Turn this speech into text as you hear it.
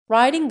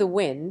Riding the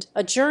Wind,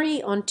 A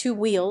Journey on Two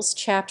Wheels,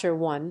 Chapter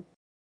 1.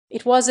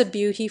 It was a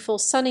beautiful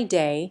sunny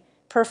day,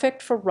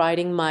 perfect for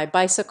riding my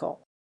bicycle.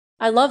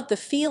 I loved the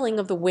feeling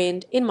of the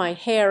wind in my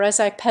hair as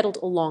I pedaled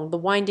along the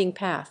winding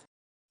path.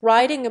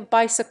 Riding a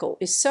bicycle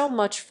is so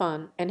much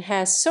fun and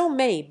has so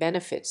many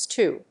benefits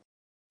too.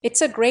 It's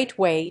a great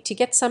way to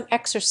get some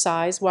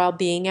exercise while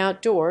being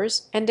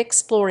outdoors and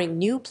exploring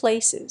new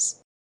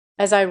places.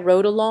 As I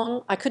rode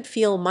along, I could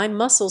feel my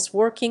muscles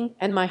working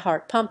and my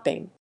heart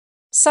pumping.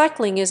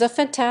 Cycling is a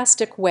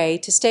fantastic way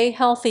to stay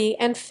healthy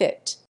and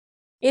fit.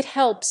 It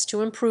helps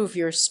to improve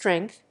your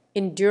strength,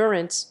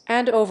 endurance,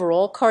 and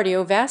overall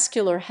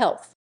cardiovascular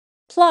health.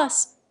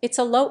 Plus, it's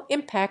a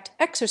low-impact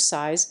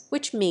exercise,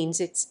 which means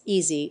it's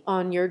easy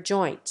on your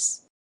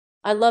joints.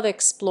 I love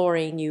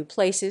exploring new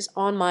places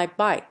on my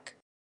bike.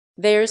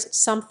 There's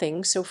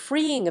something so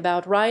freeing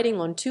about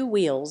riding on two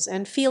wheels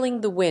and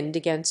feeling the wind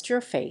against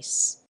your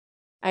face.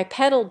 I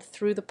pedaled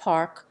through the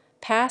park,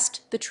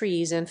 past the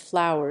trees and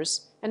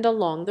flowers, and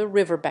along the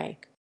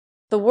riverbank.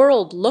 The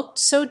world looked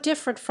so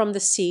different from the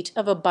seat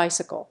of a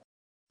bicycle.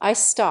 I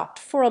stopped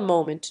for a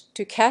moment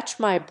to catch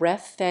my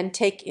breath and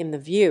take in the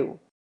view.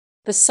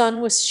 The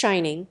sun was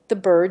shining, the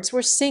birds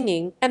were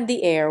singing, and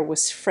the air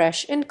was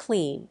fresh and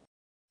clean.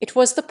 It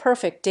was the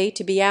perfect day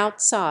to be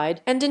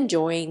outside and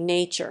enjoying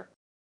nature.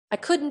 I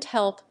couldn't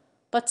help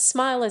but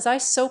smile as I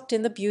soaked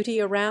in the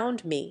beauty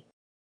around me.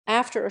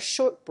 After a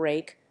short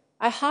break,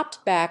 I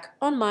hopped back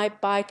on my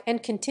bike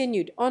and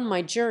continued on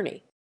my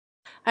journey.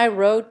 I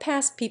rode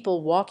past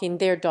people walking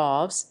their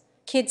dogs,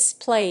 kids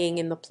playing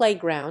in the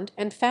playground,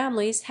 and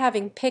families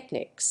having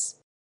picnics.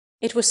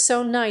 It was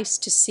so nice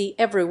to see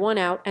everyone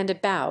out and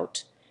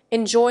about,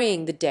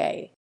 enjoying the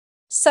day.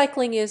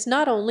 Cycling is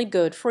not only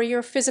good for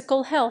your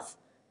physical health,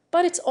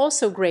 but it's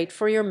also great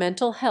for your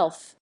mental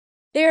health.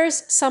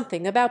 There's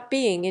something about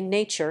being in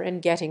nature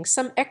and getting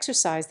some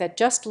exercise that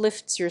just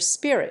lifts your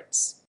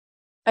spirits.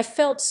 I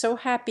felt so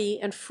happy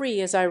and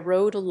free as I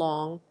rode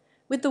along,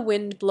 with the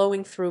wind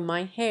blowing through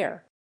my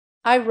hair.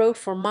 I rode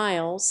for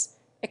miles,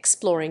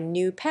 exploring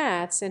new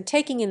paths and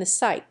taking in the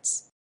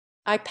sights.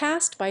 I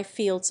passed by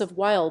fields of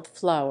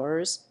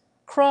wildflowers,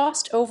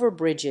 crossed over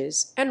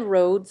bridges, and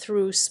rode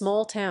through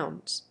small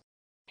towns.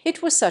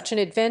 It was such an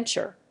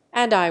adventure,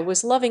 and I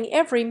was loving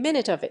every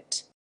minute of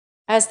it.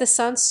 As the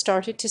sun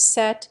started to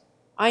set,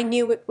 I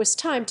knew it was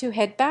time to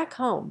head back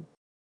home.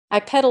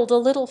 I pedaled a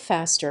little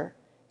faster,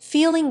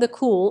 feeling the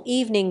cool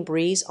evening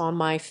breeze on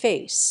my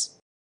face.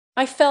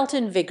 I felt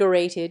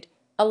invigorated,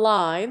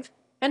 alive,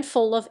 and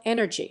full of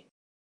energy.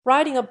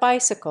 Riding a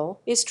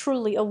bicycle is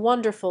truly a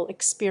wonderful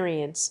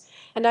experience,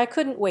 and I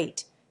couldn't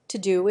wait to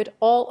do it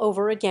all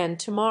over again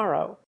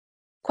tomorrow.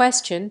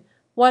 Question: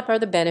 what are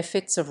the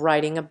benefits of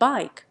riding a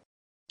bike?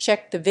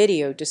 Check the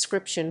video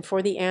description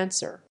for the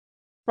answer.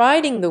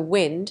 Riding the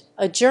Wind,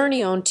 A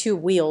Journey on Two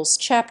Wheels,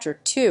 Chapter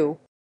 2.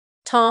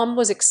 Tom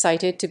was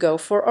excited to go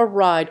for a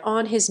ride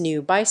on his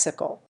new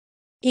bicycle.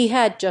 He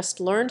had just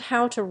learned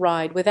how to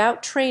ride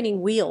without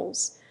training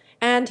wheels,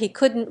 and he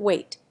couldn't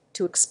wait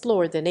to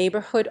explore the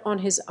neighborhood on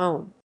his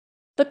own.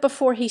 But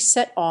before he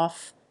set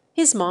off,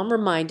 his mom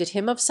reminded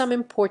him of some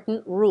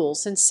important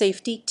rules and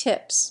safety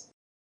tips.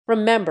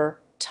 Remember,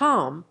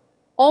 Tom,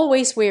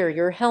 always wear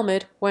your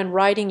helmet when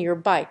riding your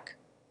bike.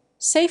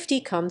 Safety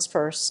comes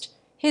first,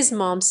 his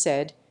mom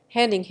said,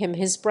 handing him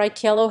his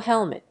bright yellow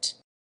helmet.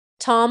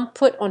 Tom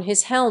put on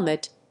his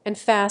helmet and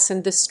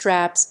fastened the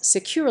straps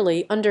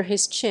securely under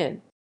his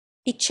chin.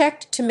 He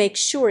checked to make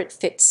sure it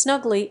fit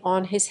snugly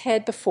on his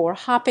head before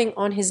hopping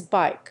on his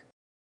bike.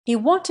 He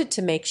wanted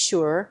to make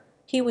sure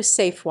he was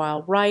safe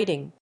while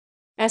riding.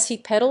 As he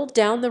pedaled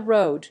down the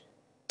road,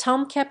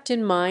 Tom kept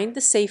in mind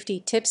the safety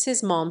tips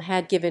his mom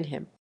had given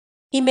him.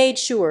 He made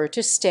sure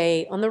to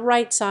stay on the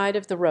right side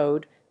of the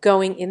road,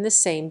 going in the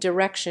same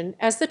direction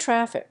as the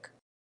traffic.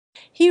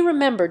 He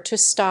remembered to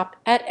stop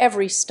at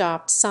every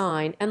stop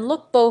sign and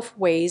look both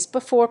ways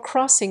before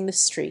crossing the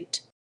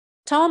street.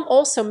 Tom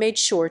also made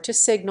sure to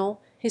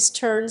signal his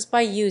turns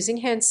by using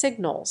hand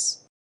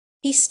signals.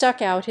 He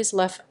stuck out his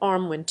left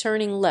arm when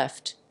turning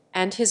left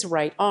and his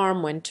right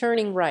arm when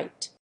turning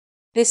right.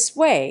 This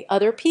way,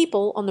 other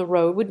people on the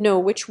road would know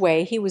which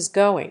way he was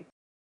going.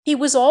 He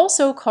was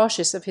also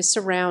cautious of his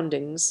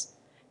surroundings,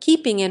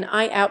 keeping an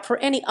eye out for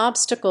any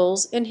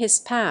obstacles in his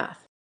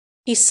path.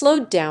 He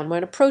slowed down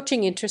when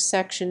approaching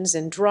intersections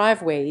and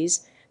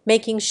driveways,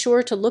 making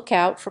sure to look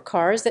out for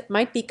cars that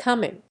might be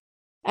coming.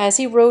 As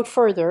he rode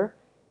further,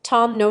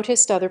 Tom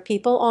noticed other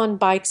people on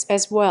bikes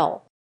as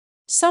well.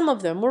 Some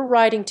of them were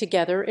riding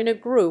together in a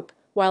group,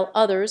 while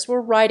others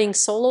were riding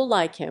solo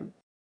like him.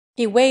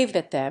 He waved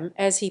at them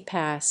as he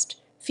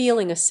passed,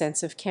 feeling a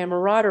sense of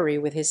camaraderie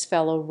with his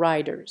fellow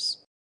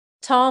riders.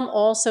 Tom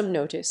also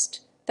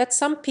noticed that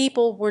some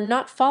people were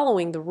not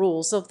following the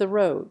rules of the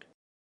road.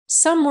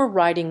 Some were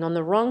riding on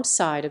the wrong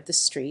side of the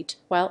street,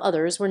 while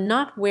others were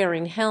not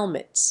wearing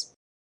helmets.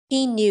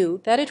 He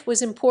knew that it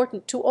was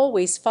important to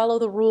always follow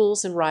the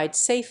rules and ride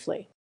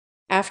safely.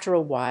 After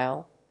a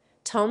while,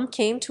 Tom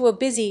came to a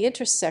busy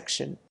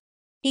intersection.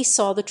 He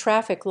saw the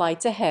traffic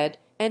lights ahead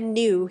and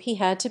knew he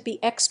had to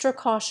be extra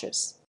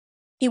cautious.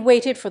 He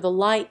waited for the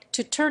light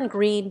to turn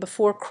green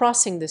before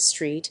crossing the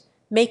street,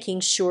 making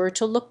sure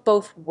to look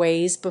both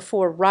ways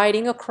before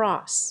riding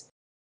across.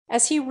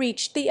 As he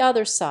reached the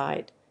other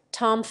side,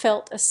 Tom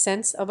felt a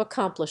sense of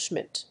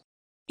accomplishment.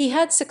 He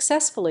had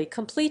successfully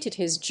completed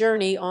his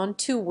journey on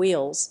two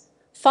wheels,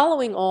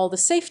 following all the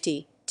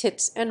safety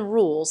tips and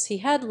rules he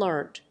had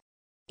learned.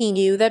 He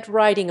knew that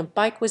riding a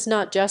bike was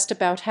not just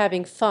about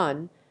having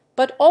fun,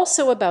 but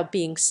also about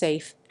being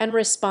safe and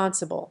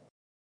responsible.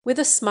 With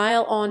a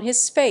smile on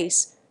his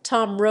face,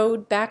 Tom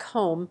rode back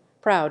home,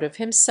 proud of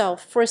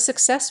himself for a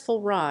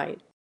successful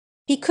ride.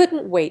 He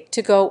couldn't wait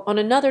to go on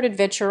another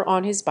adventure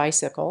on his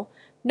bicycle,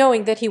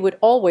 knowing that he would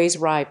always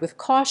ride with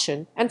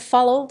caution and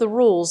follow the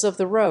rules of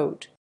the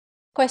road.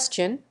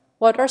 Question: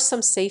 what are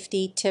some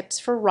safety tips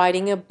for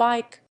riding a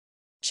bike?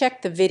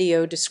 Check the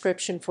video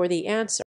description for the answer.